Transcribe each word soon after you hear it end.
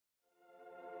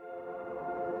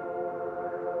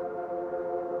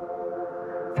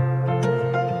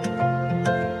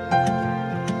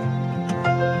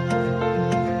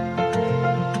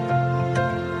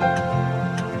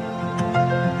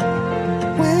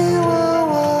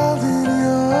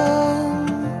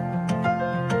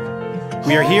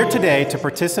We are here today to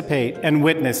participate and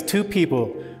witness two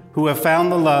people who have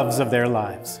found the loves of their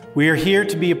lives. We are here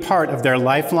to be a part of their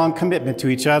lifelong commitment to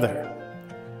each other.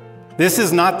 This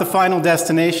is not the final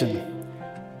destination.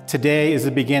 Today is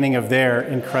the beginning of their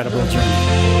incredible journey.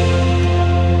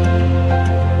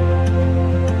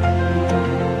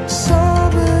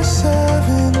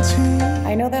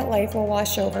 I know that life will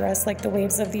wash over us like the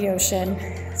waves of the ocean.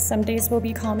 Some days will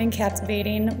be calm and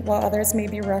captivating, while others may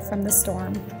be rough from the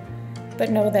storm. But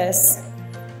know this,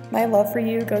 my love for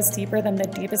you goes deeper than the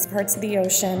deepest parts of the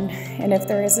ocean, and if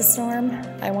there is a storm,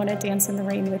 I want to dance in the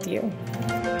rain with you.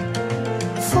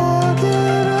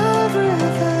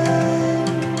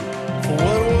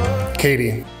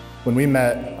 Katie, when we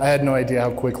met, I had no idea how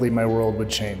quickly my world would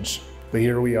change. But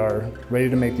here we are, ready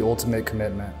to make the ultimate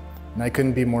commitment. And I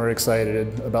couldn't be more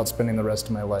excited about spending the rest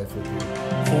of my life with you.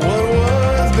 What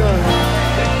was done?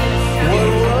 What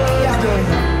was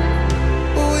done?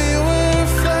 We were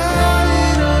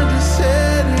flying under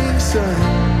setting sun.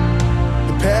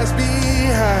 The past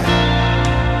behind,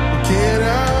 we can't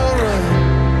outrun.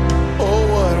 Oh,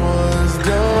 what was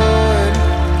done?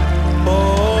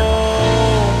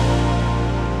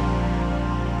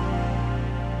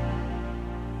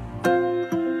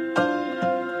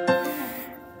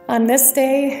 On this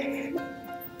day,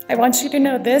 I want you to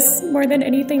know this more than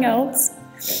anything else.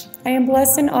 I am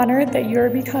blessed and honored that you are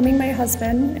becoming my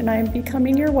husband and I am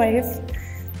becoming your wife.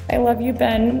 I love you,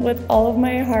 Ben, with all of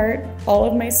my heart, all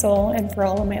of my soul, and for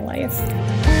all of my life.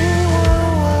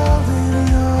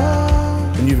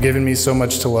 And you've given me so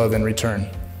much to love in return.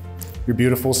 Your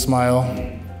beautiful smile,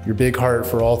 your big heart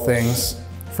for all things,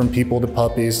 from people to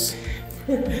puppies,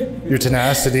 your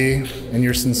tenacity, and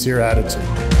your sincere attitude.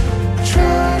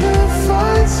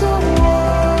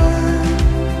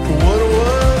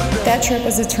 That trip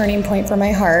was a turning point for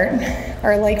my heart.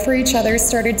 Our like for each other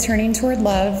started turning toward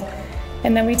love,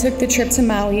 and then we took the trip to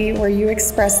Maui where you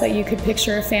expressed that you could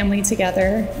picture a family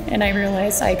together, and I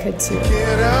realized I could too.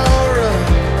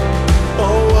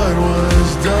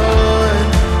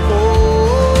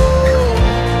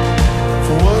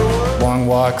 Long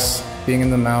walks, being in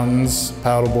the mountains,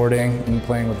 paddleboarding, and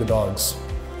playing with the dogs.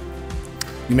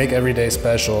 You make every day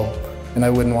special, and I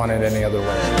wouldn't want it any other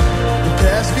way.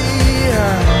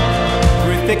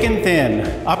 Through thick and thin,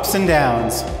 ups and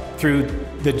downs, through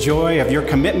the joy of your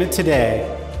commitment today,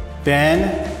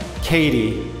 Ben,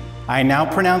 Katie, I now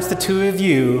pronounce the two of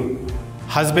you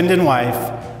husband and wife.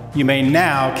 You may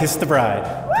now kiss the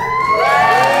bride.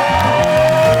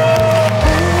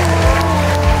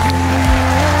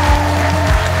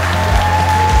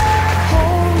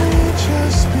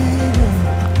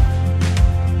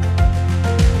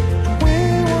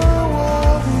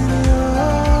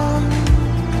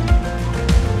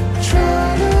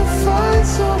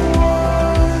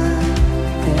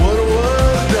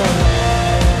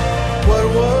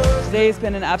 Today's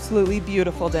been an absolutely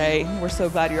beautiful day. We're so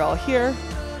glad you're all here.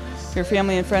 Your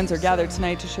family and friends are gathered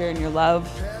tonight to share in your love,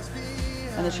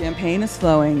 and the champagne is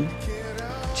flowing.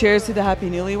 Cheers to the happy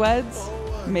newlyweds.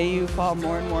 May you fall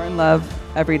more and more in love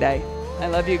every day. I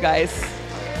love you guys.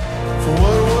 For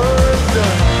what was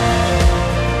done,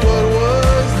 what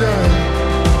was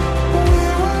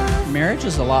done. Marriage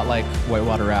is a lot like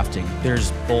whitewater rafting.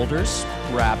 There's boulders,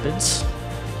 rapids.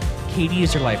 Katie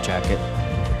is your life jacket.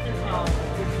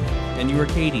 And you are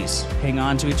Katie's. Hang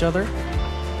on to each other,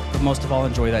 but most of all,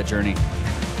 enjoy that journey.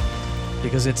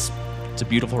 Because it's a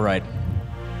beautiful ride.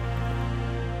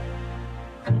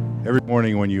 Every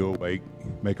morning when you awake,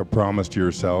 make a promise to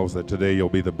yourselves that today you'll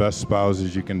be the best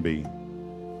spouses you can be.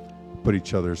 Put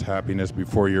each other's happiness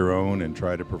before your own and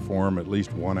try to perform at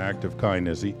least one act of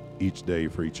kindness each day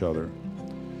for each other.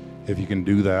 If you can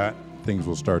do that, things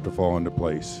will start to fall into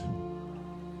place.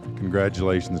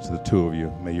 Congratulations to the two of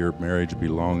you. May your marriage be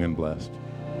long and blessed.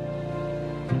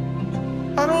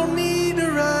 I don't need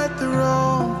to right the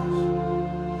wrongs.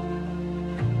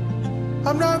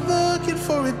 I'm not looking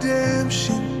for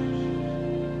redemption.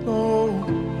 No,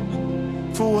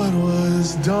 for what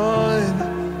was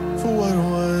done, for what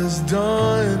was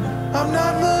done. I'm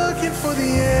not looking for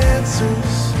the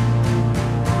answers.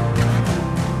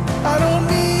 I don't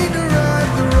need to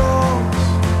right the wrongs.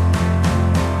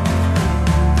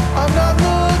 I'm not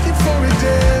looking for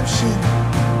redemption.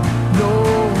 No,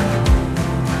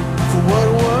 for what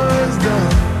was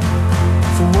done,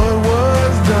 for what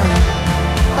was done.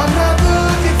 I'm not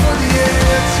looking for the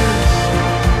answers.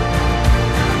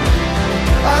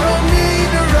 I don't need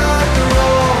to right the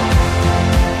wrong.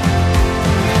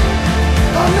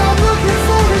 I'm not looking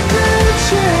for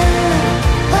redemption.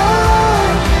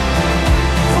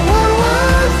 For what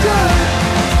was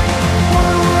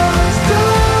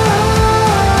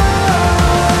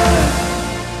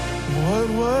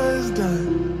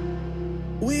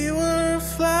We were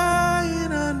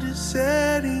flying under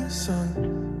setting sun.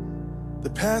 The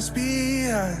past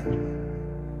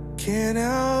behind, can't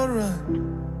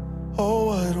outrun, oh,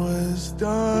 what was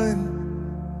done.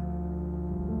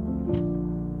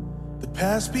 The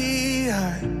past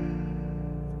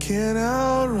behind, can't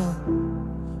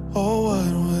outrun, oh,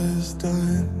 what was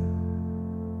done.